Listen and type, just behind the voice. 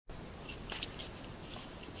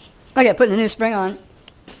Okay, putting the new spring on.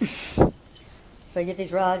 So you get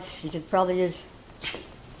these rods, you could probably use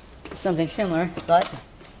something similar, but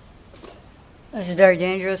this is very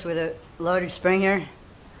dangerous with a loaded spring here.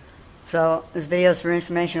 So this video is for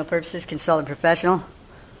informational purposes. Consult a professional.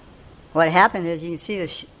 What happened is, you can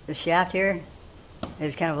see the shaft here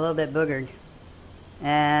is kind of a little bit boogered.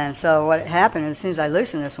 And so what happened is, as soon as I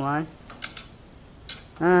loosened this one,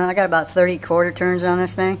 I got about 30 quarter turns on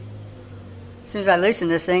this thing. As soon as I loosened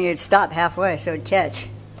this thing, it'd stop halfway, so it'd catch.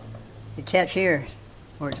 It'd catch here,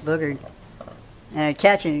 where it's boogered. And it'd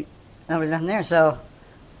catch, and there was nothing there. So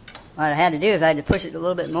what I had to do is I had to push it a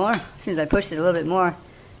little bit more. As soon as I pushed it a little bit more,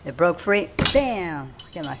 it broke free. Bam!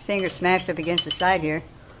 Got my finger smashed up against the side here.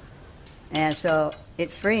 And so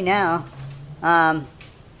it's free now.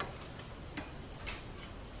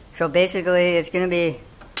 So basically it's going to be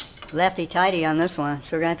lefty-tighty on this one.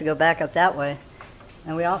 So we're going to have to go back up that way.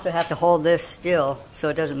 And we also have to hold this still so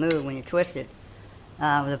it doesn't move when you twist it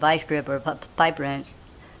with a vice grip or a pipe wrench.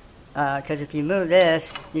 Because if you move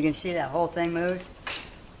this, you can see that whole thing moves.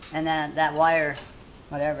 And then that wire,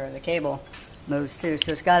 whatever, the cable moves too.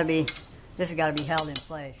 So it's got to be, this has got to be held in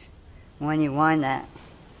place when you wind that.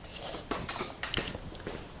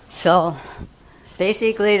 So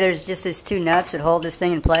basically there's just these two nuts that hold this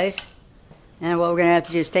thing in place. And what we're going to have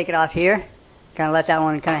to do is take it off here. Kind of let that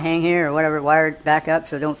one kind of hang here or whatever, wire it back up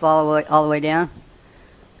so it don't fall all the way down.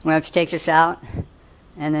 We're going to have to take this out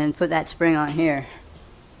and then put that spring on here.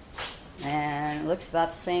 And it looks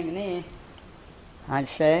about the same to me, I'd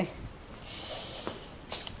say. So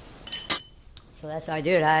that's how I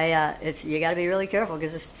do it. You got to be really careful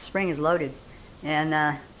because this spring is loaded.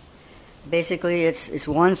 And basically it's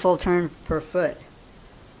one full turn per foot,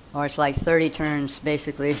 or it's like 30 turns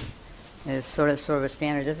basically. It's sort of a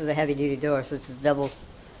standard. This is a heavy duty door, so it's a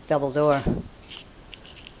double door.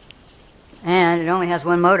 And it only has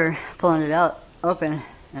one motor pulling it out open,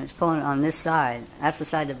 and it's pulling it on this side. That's the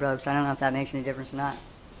side that broke, so I don't know if that makes any difference or not.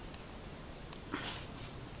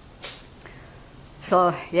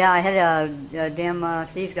 So yeah, I had a damn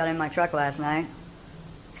thieves got in my truck last night.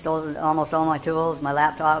 Stole almost all my tools, my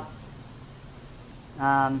laptop,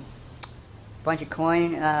 bunch of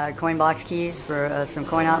coin box keys for some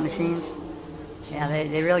coin out machines. Yeah,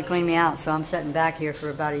 they really cleaned me out, so I'm sitting back here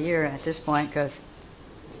for about a year at this point because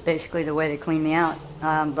basically the way they cleaned me out.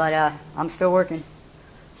 But I'm still working.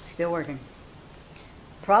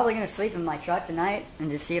 Probably going to sleep in my truck tonight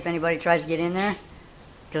and just see if anybody tries to get in there,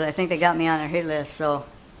 because I think they got me on their hit list. So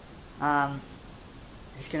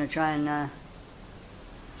just going to try and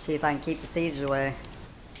see if I can keep the thieves away.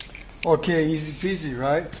 Okay, easy peasy,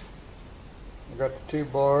 right? I got the two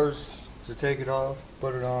bars to take it off,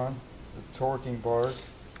 put it on, the torquing bars,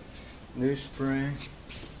 new spring,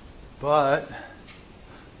 but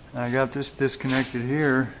I got this disconnected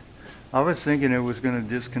here. I was thinking it was going to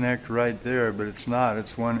disconnect right there, but it's not.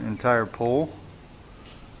 It's one entire pole,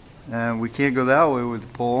 and we can't go that way with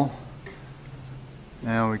the pole,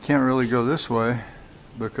 and we can't really go this way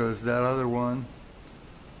because that other one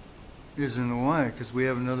is in the way, because we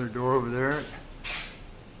have another door over there,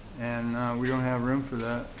 and we don't have room for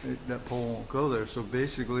that. That pole won't go there. So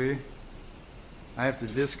basically I have to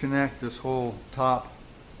disconnect this whole top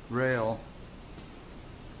rail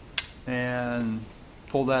and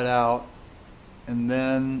pull that out, and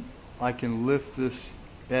then I can lift this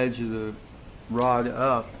edge of the rod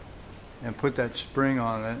up and put that spring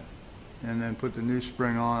on it, and then put the new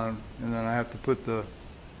spring on, and then I have to put the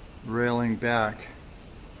railing back.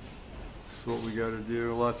 That's what we got to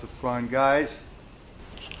do. Lots of fun, guys.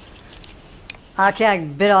 Okay, I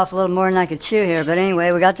bit off a little more than I could chew here, but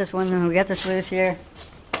anyway, we got this loose here.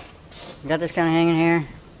 We got this kind of hanging here.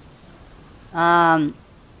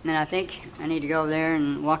 And I think I need to go over there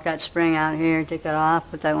and walk that spring out here, take that off,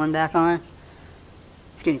 put that one back on.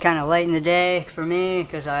 It's getting kind of late in the day for me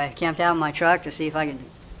because I camped out in my truck to see if I could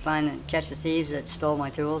find and catch the thieves that stole my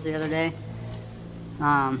tools the other day.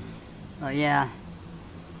 But yeah.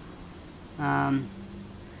 And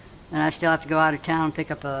I still have to go out of town and pick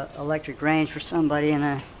up a electric range for somebody,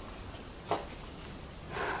 and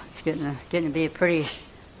it's getting to be a pretty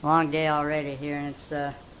long day already here, and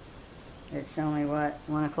it's only what,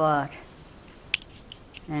 1 o'clock.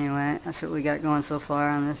 Anyway, that's what we got going so far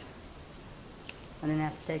on this. I didn't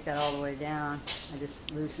have to take that all the way down. I just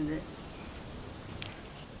loosened it.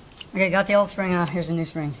 Okay, got the old spring off. Here's the new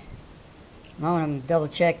spring. I want to double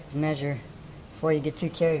check the measure before you get too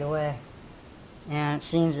carried away. And it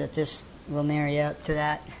seems that this will marry up to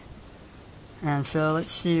that. And so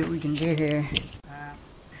let's see what we can do here.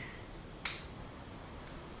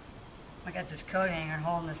 I got this coat hanger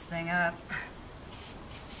holding this thing up.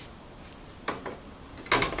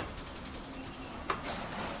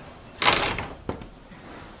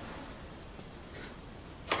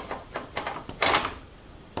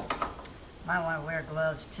 Might want to wear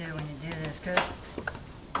gloves too when you do this, because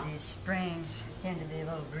these springs tend to be a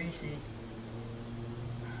little greasy.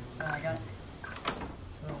 So I got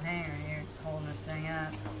this little hanger here holding this thing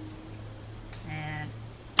up. And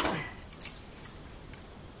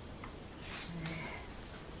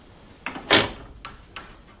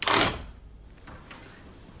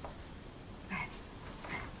that's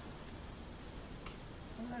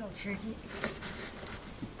a little tricky.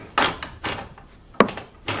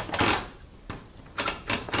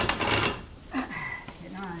 Let's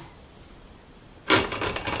get on.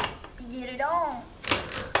 Get it on.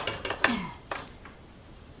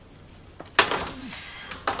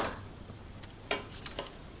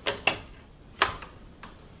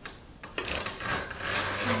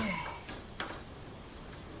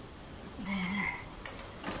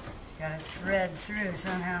 Got to thread through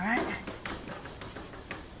somehow, right?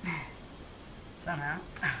 Somehow.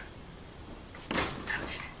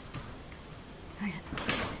 Ouch. Okay.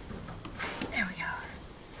 There we go.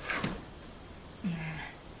 And then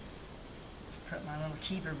put my little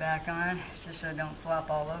keeper back on, just so it don't flop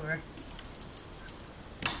all over.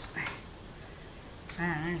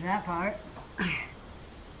 And there's that part.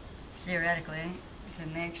 Theoretically, to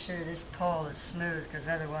make sure this pole is smooth, because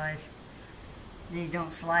otherwise these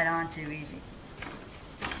don't slide on too easy.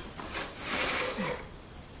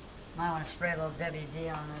 Might want to spray a little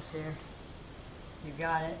WD on this here. You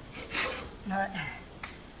got it. But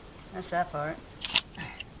that's that part.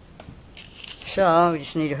 So we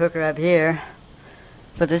just need a hooker up here.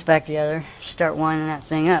 Put this back together. Start winding that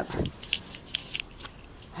thing up.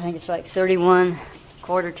 I think it's like 31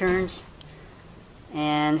 quarter turns,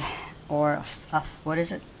 and what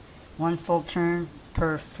is it? 1 full turn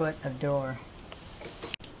per foot of door.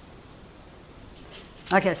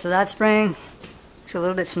 Okay, so that spring is a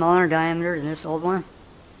little bit smaller diameter than this old one.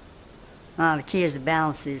 The key is to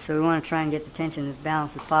balance these, so we want to try and get the tension as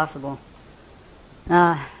balanced as possible.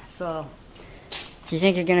 So if you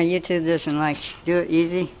think you're going to YouTube this and like do it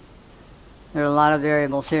easy, there are a lot of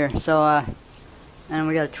variables here. So and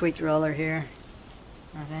we got a tweaked roller here,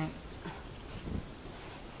 I think.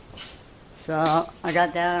 So I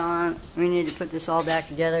got that on. We need to put this all back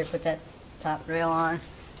together, put that top rail on,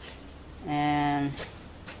 and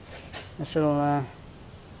this little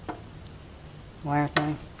wire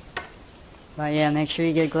thing. But yeah, make sure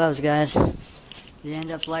you get gloves, guys. You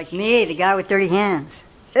end up like me, the guy with 30 hands.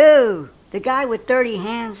 Ooh, the guy with 30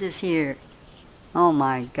 hands is here. Oh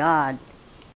my God.